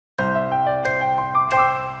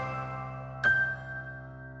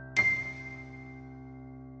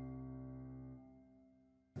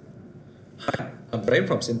I'm Bryan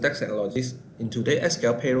from Syntax Technologies. In today's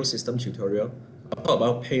SQL Payroll System tutorial, I'll talk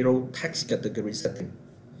about payroll tax category setting.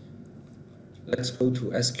 Let's go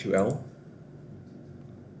to SQL.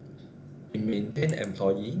 In Maintain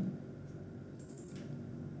Employee,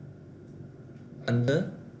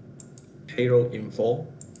 under Payroll Info,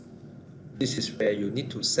 this is where you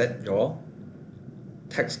need to set your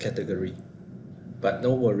tax category. But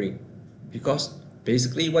no worry, because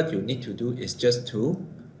basically what you need to do is just to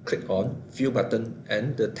click on View button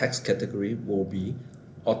and the tax category will be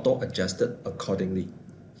auto-adjusted accordingly.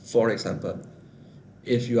 For example,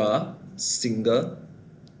 if you are single,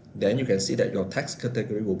 then you can see that your tax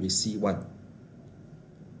category will be C1.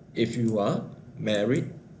 If you are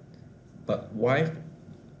married but wife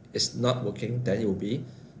is not working, then it will be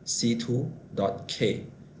C2.K.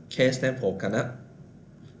 K stands for Kanak,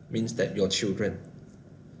 means that your children.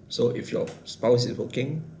 So if your spouse is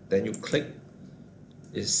working, then you click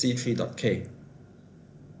is C3.K.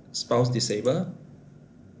 Spouse disabled,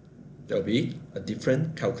 there will be a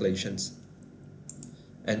different calculations.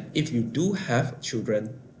 And if you do have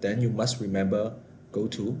children, then you must remember go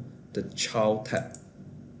to the Child tab.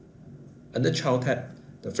 Under Child tab,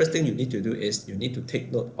 the first thing you need to do is you need to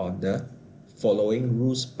take note on the following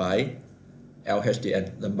rules by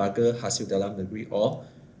LHDN, Lembaga Hasil Dalam Negeri, or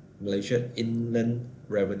Malaysia Inland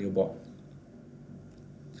Revenue Board.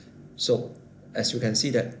 So as you can see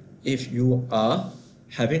that if you are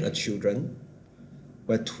having a children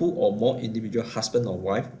where two or more individual husband or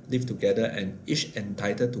wife live together and each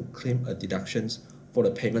entitled to claim a deductions for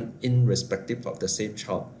the payment in respective of the same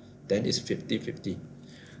child, then it's 50-50.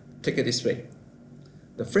 Take it this way.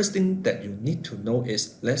 The first thing that you need to know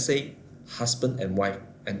is, let's say husband and wife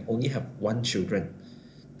and only have one children,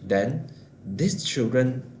 then this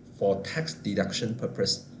children for tax deduction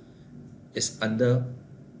purpose is under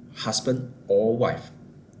husband or wife.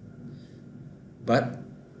 But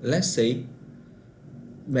let's say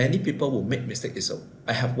many people will make mistake is, so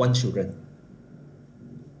I have one children,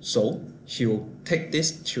 so he will take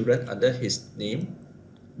this children under his name,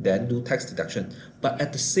 then do tax deduction. But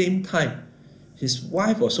at the same time, his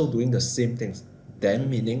wife also doing the same things. Then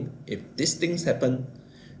meaning if these things happen,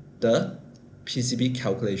 the PCB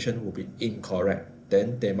calculation will be incorrect.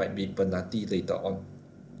 Then there might be penalty later on.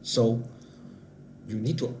 So you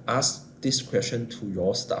need to ask this question to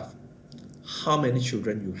your staff. How many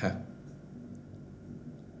children you have?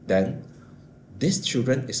 Then this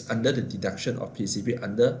children is under the deduction of PCB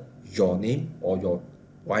under your name or your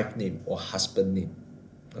wife name or husband name.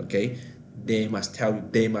 Okay, they must tell you,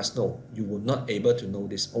 they must know. You will not able to know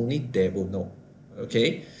this, only they will know.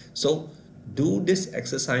 Okay, so do this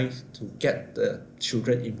exercise to get the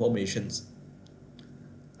children informations.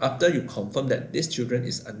 After you confirm that this children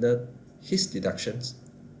is under his deductions,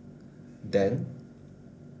 then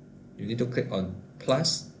you need to click on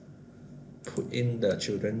plus, put in the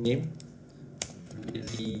children name,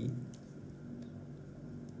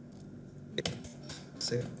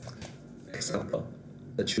 example,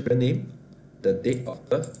 the children name, the date of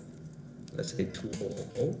birth, let's say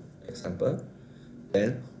 2000, example,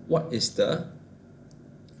 then what is the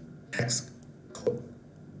tax code?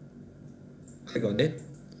 Click on it.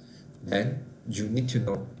 Then you need to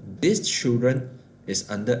know this children is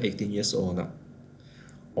under 18 years old now,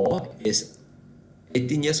 or is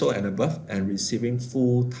 18 years old and above and receiving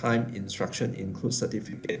full-time instruction include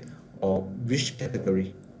certificate, or which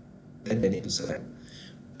category. Then they need to select.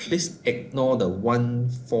 Please ignore the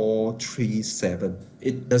 1437.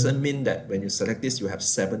 It doesn't mean that when you select this you have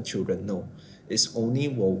 7 children. No, it's only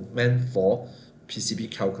meant for PCB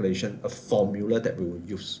calculation, a formula that we will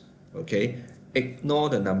use. Okay, ignore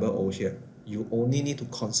the number over here. You only need to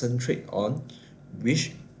concentrate on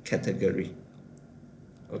which category.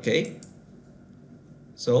 Okay,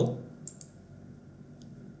 so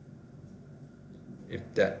if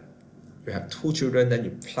that you have 2 children, then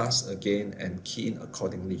you plus again and key in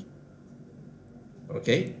accordingly.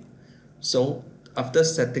 Okay, so after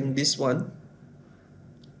setting this one,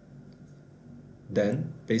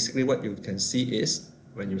 then basically what you can see is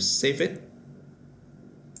when you save it,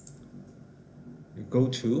 you go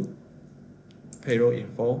to payroll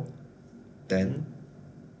info, then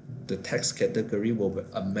the tax category will be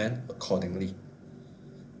amended accordingly.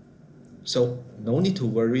 So no need to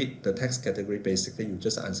worry the tax category. Basically you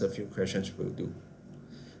just answer a few questions will do.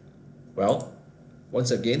 Well, once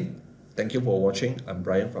again, thank you for watching. I'm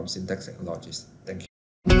Bryan from Syntax Technologies. Thank you.